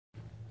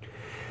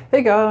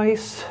Hey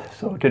guys!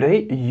 So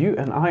today you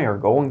and I are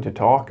going to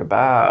talk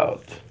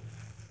about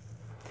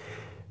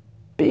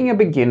being a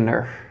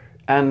beginner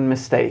and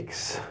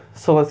mistakes.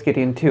 So let's get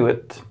into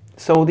it.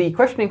 So the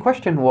question in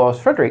question was,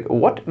 Frederick,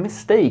 what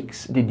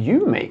mistakes did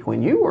you make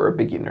when you were a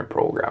beginner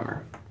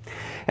programmer?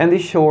 And the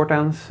short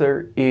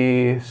answer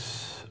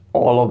is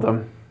all of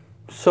them.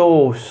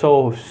 So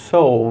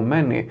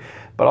many.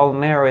 But I'll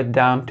narrow it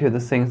down to the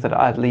things that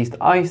at least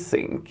I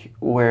think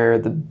were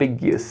the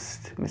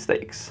biggest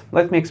mistakes.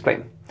 Let me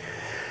explain.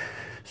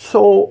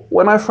 So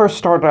when I first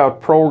started out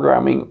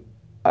programming,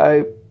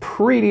 I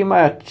pretty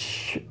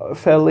much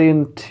fell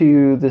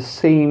into the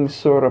same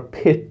sort of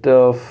pit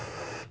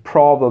of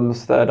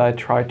problems that I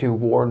tried to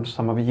warn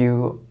some of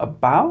you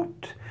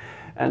about.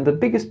 And the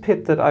biggest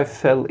pit that I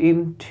fell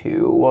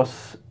into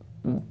was,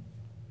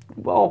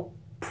 well,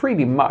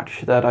 pretty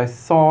much that I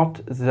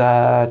thought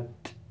that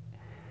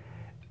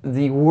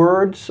the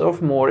words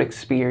of more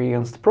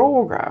experienced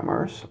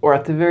programmers, or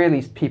at the very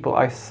least people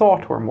I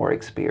thought were more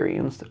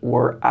experienced,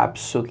 were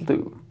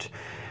absolute.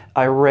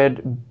 I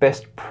read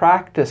best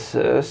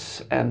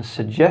practices and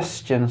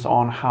suggestions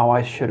on how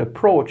I should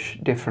approach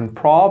different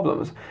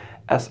problems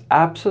as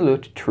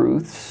absolute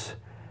truths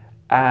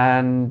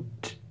and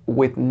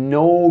with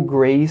no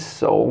gray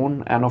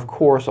zone, and of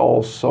course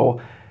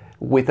also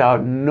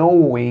without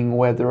knowing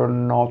whether or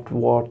not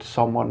what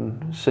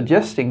someone was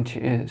suggesting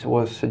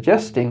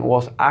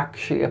was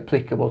actually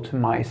applicable to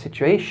my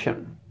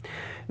situation.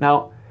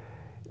 Now,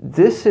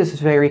 this is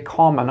very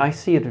common. I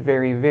see it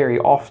very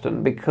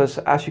often because,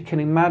 as you can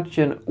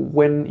imagine,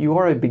 when you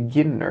are a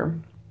beginner,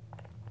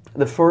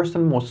 the first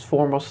and most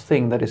foremost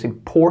thing that is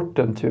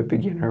important to a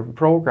beginner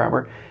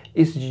programmer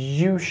is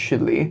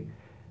usually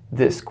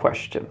this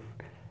question: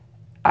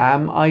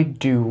 am I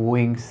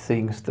doing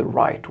things the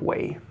right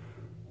way?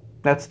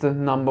 That's the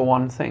number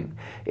one thing.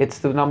 It's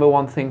the number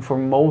one thing for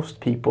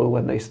most people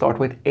when they start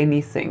with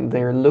anything.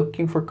 They're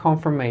looking for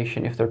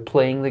confirmation if they're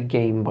playing the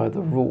game by the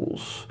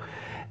rules.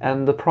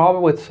 And the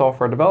problem with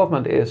software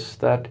development is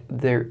that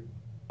there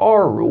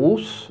are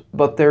rules,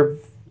 but they're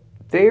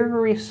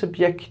very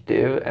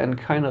subjective and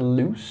kind of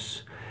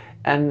loose.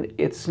 And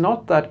it's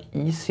not that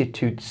easy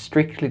to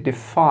strictly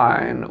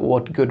define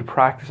what good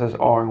practices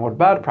are and what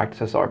bad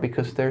practices are,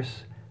 because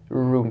there's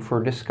room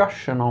for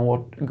discussion on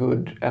what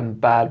good and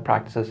bad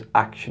practices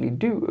actually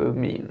do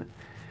mean.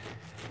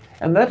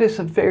 And that is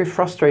a very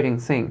frustrating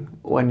thing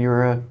when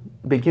you're a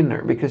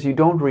beginner, because you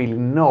don't really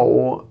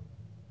know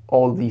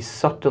all these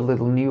subtle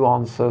little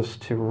nuances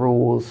to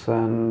rules,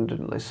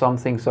 and some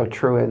things are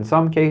true in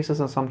some cases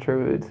and some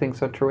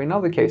things are true in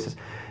other cases.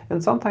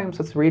 And sometimes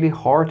it's really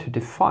hard to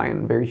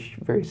define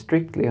very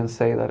strictly and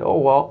say that, oh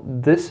well,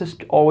 this is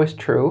always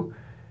true,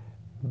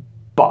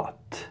 but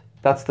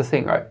that's the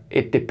thing, right?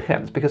 It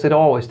depends, because it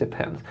always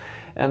depends.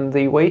 And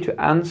the way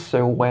to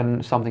answer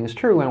when something is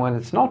true and when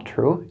it's not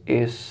true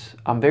is,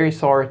 I'm very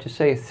sorry to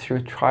say,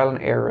 through trial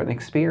and error and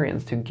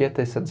experience, to get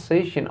the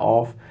sensation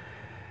of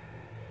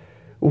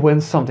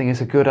when something is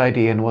a good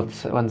idea and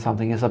when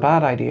something is a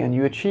bad idea. And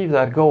you achieve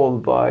that goal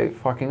by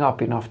fucking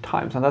up enough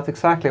times. And that's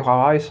exactly how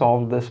I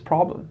solved this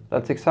problem.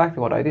 That's exactly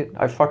what I did.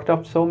 I fucked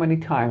up so many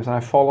times, and I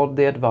followed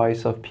the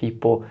advice of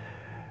people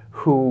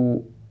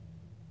who,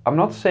 I'm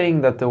not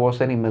saying that there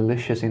was any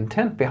malicious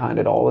intent behind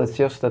it all, it's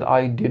just that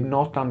I did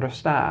not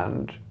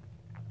understand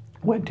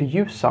when to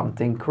use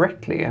something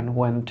correctly and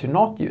when to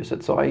not use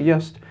it. So I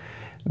just,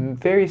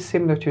 very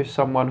similar to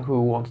someone who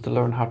wants to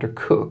learn how to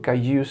cook, I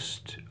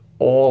used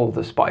all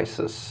the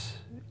spices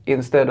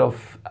instead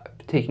of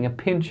taking a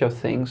pinch of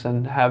things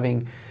and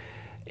having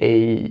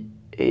a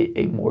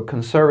more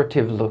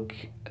conservative look,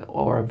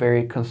 or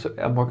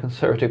a more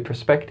conservative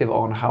perspective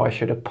on how I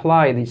should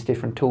apply these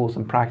different tools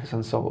and practice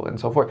and so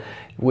forth.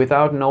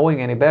 Without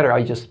knowing any better,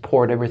 I just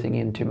poured everything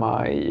into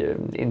my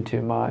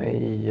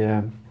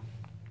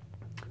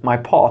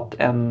pot,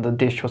 and the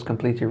dish was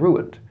completely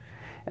ruined.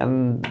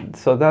 And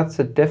so that's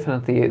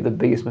definitely the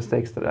biggest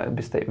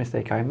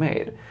mistake I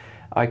made.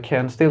 I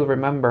can still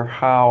remember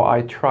how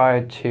I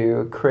tried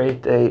to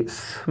create a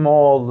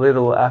small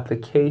little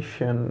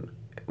application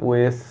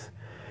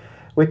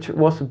which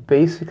was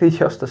basically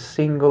just a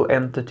single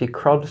entity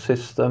CRUD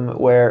system,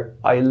 where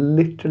I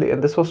literally,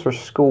 and this was for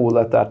school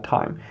at that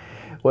time,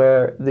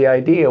 where the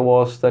idea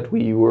was that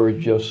we were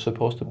just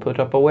supposed to put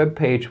up a web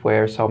page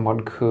where someone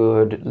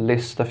could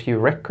list a few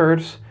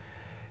records,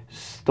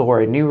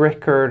 store a new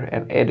record,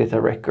 and edit a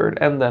record,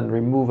 and then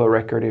remove a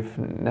record if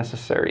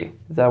necessary.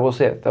 That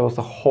was it. That was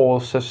the whole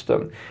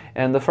system.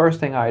 And the first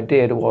thing I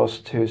did was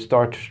to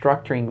start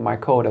structuring my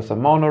code as a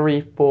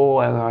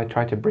monorepo, and I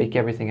tried to break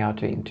everything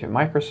out into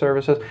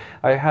microservices.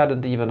 I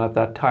hadn't even at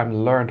that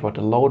time learned what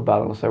a load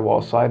balancer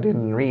was, so I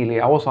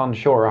was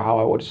unsure how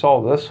I would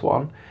solve this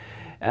one.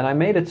 And I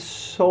made it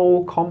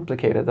so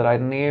complicated that I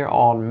near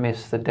on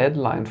missed the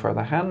deadline for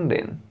the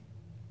hand-in.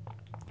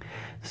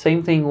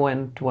 Same thing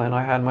when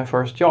I had my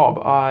first job.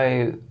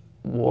 I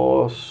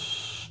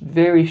was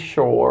very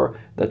sure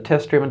that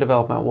test-driven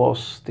development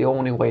was the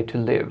only way to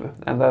live,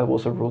 and that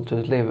was a rule to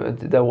live.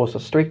 There was a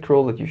strict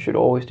rule that you should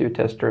always do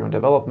test-driven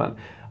development.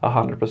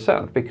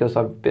 100%, because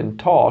I've been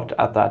taught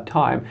at that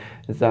time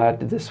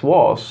that this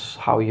was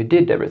how you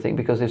did everything.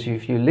 Because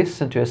if you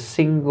listen to a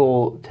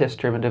single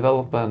test-driven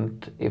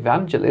development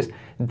evangelist,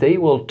 they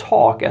will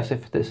talk as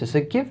if this is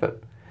a given.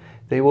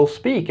 They will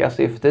speak as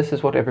if this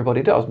is what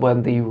everybody does,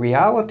 when the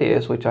reality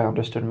is, which I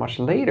understood much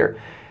later,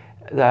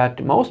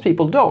 that most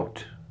people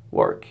don't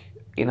work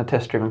in a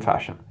test-driven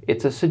fashion.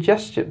 It's a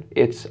suggestion.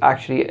 It's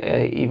actually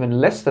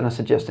even less than a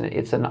suggestion.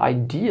 It's an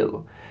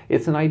ideal.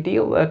 It's an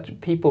ideal that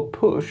people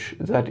push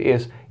that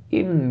is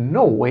in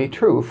no way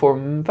true for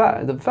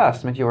the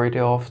vast majority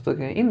of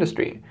the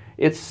industry.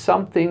 It's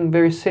something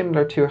very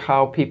similar to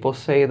how people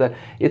say that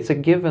it's a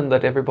given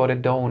that everybody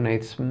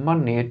donates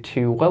money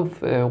to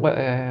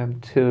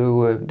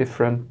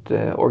different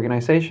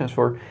organizations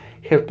for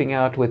helping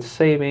out with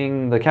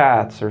saving the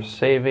cats or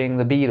saving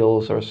the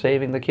beetles or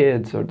saving the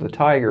kids or the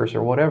tigers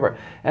or whatever.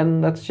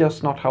 And that's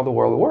just not how the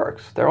world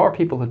works. There are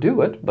people who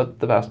do it, but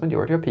the vast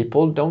majority of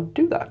people don't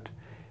do that.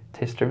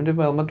 Test-driven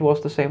development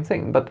was the same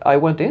thing, but I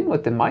went in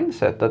with the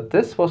mindset that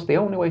this was the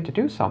only way to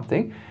do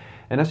something.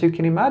 And as you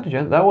can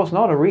imagine, that was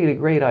not a really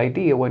great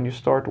idea when you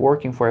start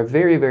working for a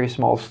very, very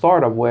small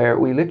startup where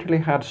we literally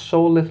had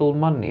so little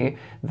money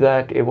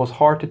that it was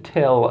hard to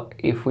tell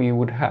if we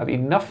would have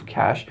enough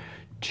cash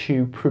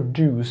to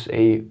produce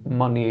a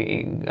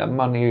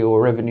money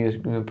or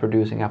revenue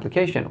producing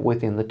application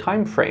within the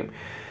time frame.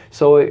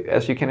 So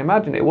as you can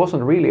imagine, it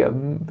wasn't really a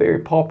very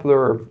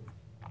popular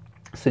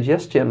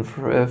suggestion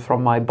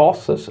from my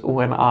bosses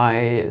when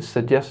I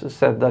said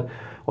that,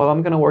 well,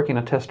 I'm going to work in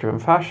a test-driven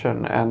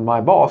fashion, and my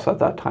boss at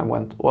that time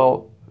went,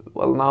 well,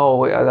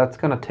 no, that's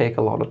going to take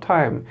a lot of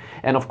time.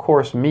 And of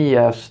course, me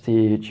as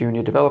the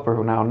junior developer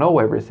who now know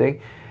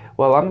everything,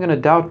 well, I'm going to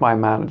doubt my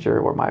manager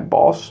or my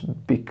boss,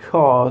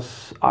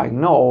 because I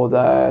know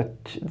that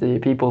the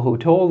people who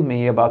told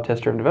me about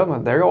test-driven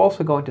development, they're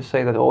also going to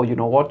say that, oh, you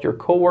know what, your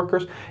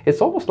coworkers, it's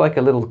almost like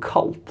a little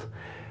cult.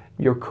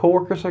 Your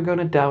coworkers are going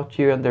to doubt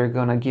you, and they're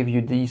going to give you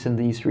these and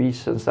these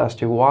reasons as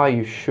to why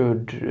you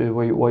shouldn't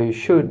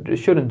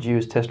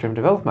use test-driven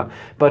development.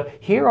 But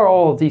here are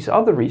all of these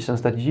other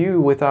reasons that you,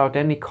 without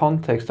any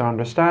context or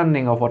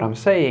understanding of what I'm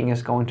saying,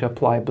 is going to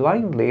apply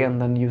blindly and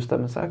then use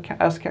them as a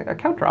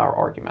counter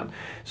argument.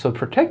 So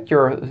protect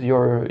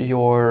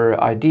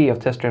your idea of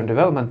test-driven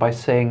development by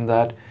saying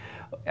that.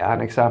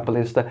 An example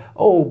is that,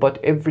 oh, but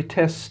every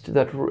test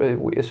that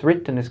is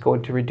written is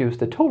going to reduce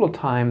the total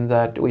time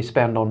that we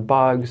spend on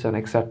bugs and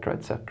etc,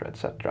 etc,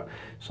 etc.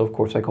 So of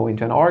course I go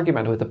into an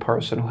argument with a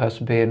person who has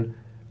been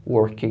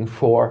working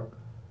for,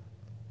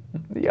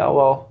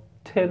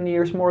 10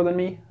 years more than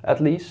me,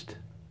 at least,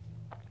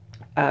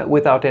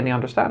 without any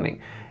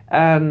understanding.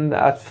 And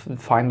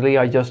finally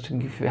I just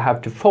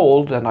have to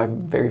fold, and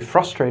I'm very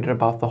frustrated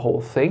about the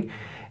whole thing.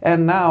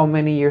 And now,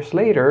 many years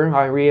later,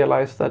 I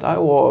realized that I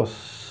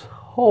was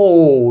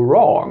so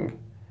wrong.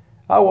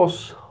 I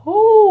was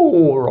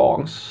so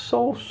wrong,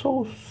 so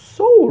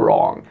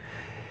wrong.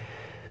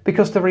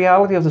 Because the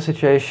reality of the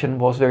situation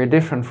was very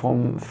different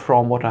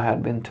from what I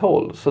had been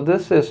told. So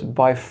this is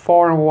by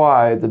far and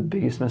wide the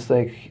biggest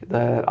mistake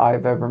that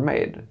I've ever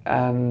made,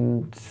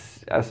 and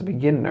as a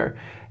beginner.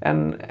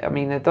 And I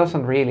mean, it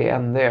doesn't really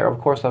end there. Of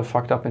course, I've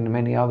fucked up in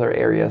many other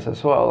areas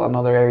as well.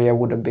 Another area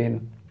would have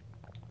been,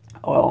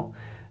 well,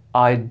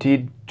 I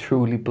did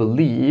truly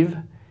believe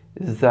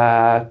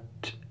that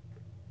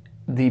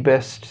the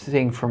best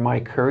thing for my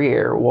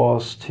career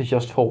was to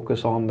just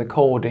focus on the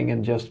coding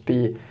and just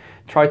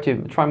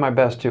try my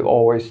best to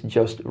always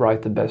just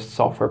write the best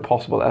software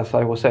possible, as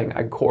I was saying,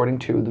 according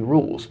to the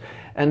rules.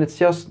 And that's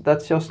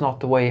just not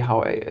the way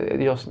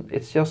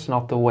it's just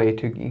not the way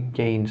to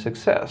gain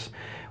success.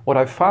 What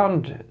I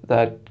found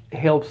that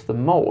helps the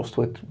most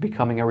with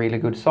becoming a really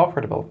good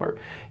software developer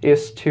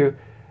is to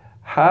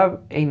have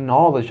a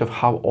knowledge of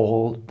how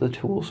all the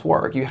tools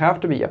work. You have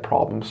to be a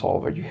problem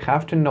solver. You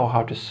have to know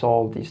how to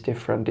solve these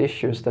different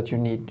issues that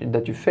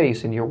you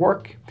face in your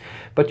work.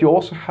 But you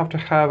also have to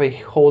have a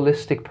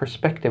holistic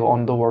perspective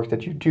on the work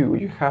that you do.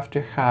 You have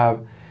to have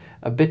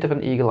a bit of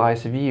an eagle-eyed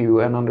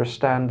view and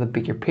understand the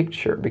bigger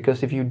picture,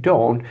 because if you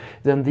don't,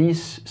 then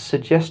these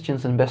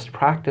suggestions and best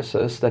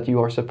practices that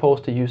you are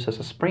supposed to use as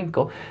a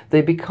sprinkle,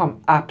 they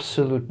become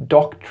absolute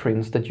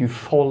doctrines that you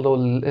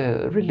follow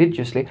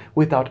religiously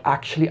without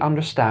actually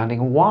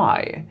understanding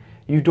why.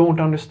 You don't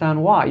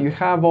understand why. You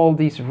have all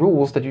these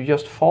rules that you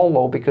just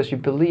follow because you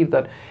believe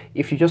that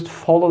if you just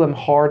follow them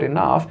hard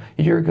enough,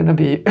 you're going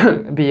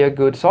to be a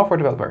good software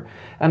developer.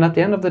 And at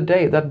the end of the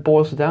day, that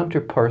boils down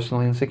to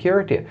personal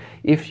insecurity.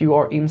 If you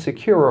are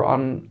insecure or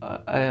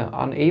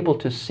unable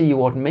to see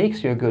what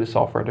makes you a good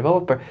software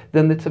developer,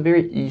 then it's a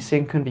very easy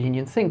and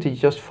convenient thing to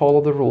just follow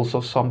the rules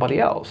of somebody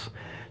else.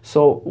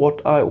 So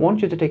what I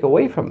want you to take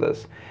away from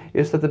this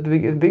is that the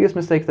biggest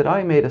mistake that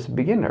I made as a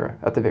beginner,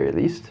 at the very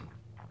least,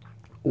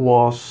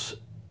 was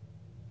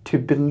to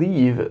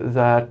believe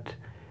that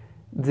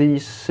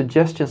these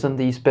suggestions and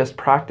these best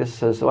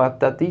practices,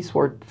 that these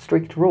were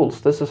strict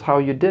rules. This is how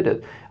you did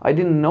it. I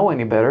didn't know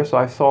any better, so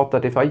I thought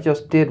that if I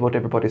just did what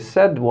everybody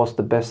said was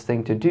the best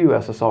thing to do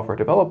as a software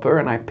developer,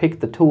 and I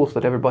picked the tools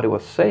that everybody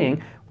was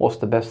saying was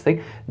the best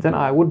thing, then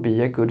I would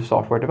be a good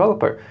software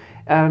developer.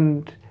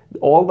 And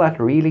all that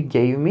really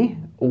gave me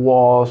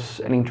was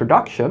an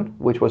introduction,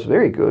 which was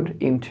very good,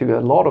 into a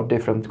lot of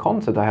different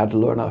concepts. I had to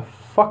learn a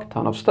fuck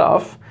ton of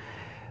stuff.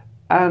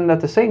 And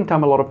at the same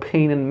time, a lot of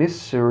pain and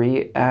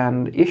misery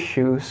and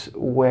issues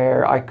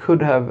where I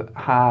could have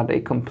had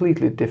a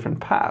completely different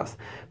path.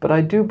 But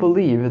I do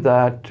believe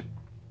that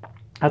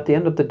at the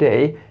end of the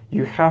day,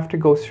 you have to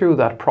go through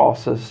that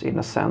process in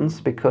a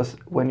sense, because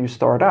when you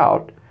start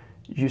out,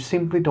 you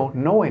simply don't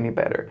know any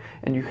better.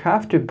 And you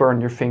have to burn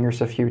your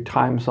fingers a few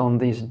times on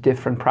these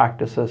different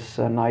practices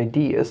and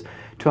ideas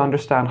to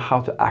understand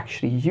how to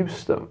actually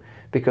use them.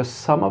 Because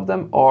some of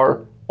them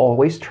are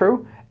always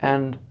true,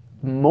 and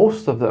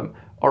most of them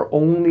are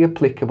only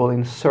applicable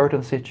in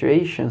certain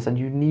situations, and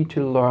you need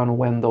to learn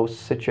when those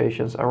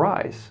situations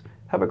arise.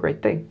 Have a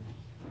great day.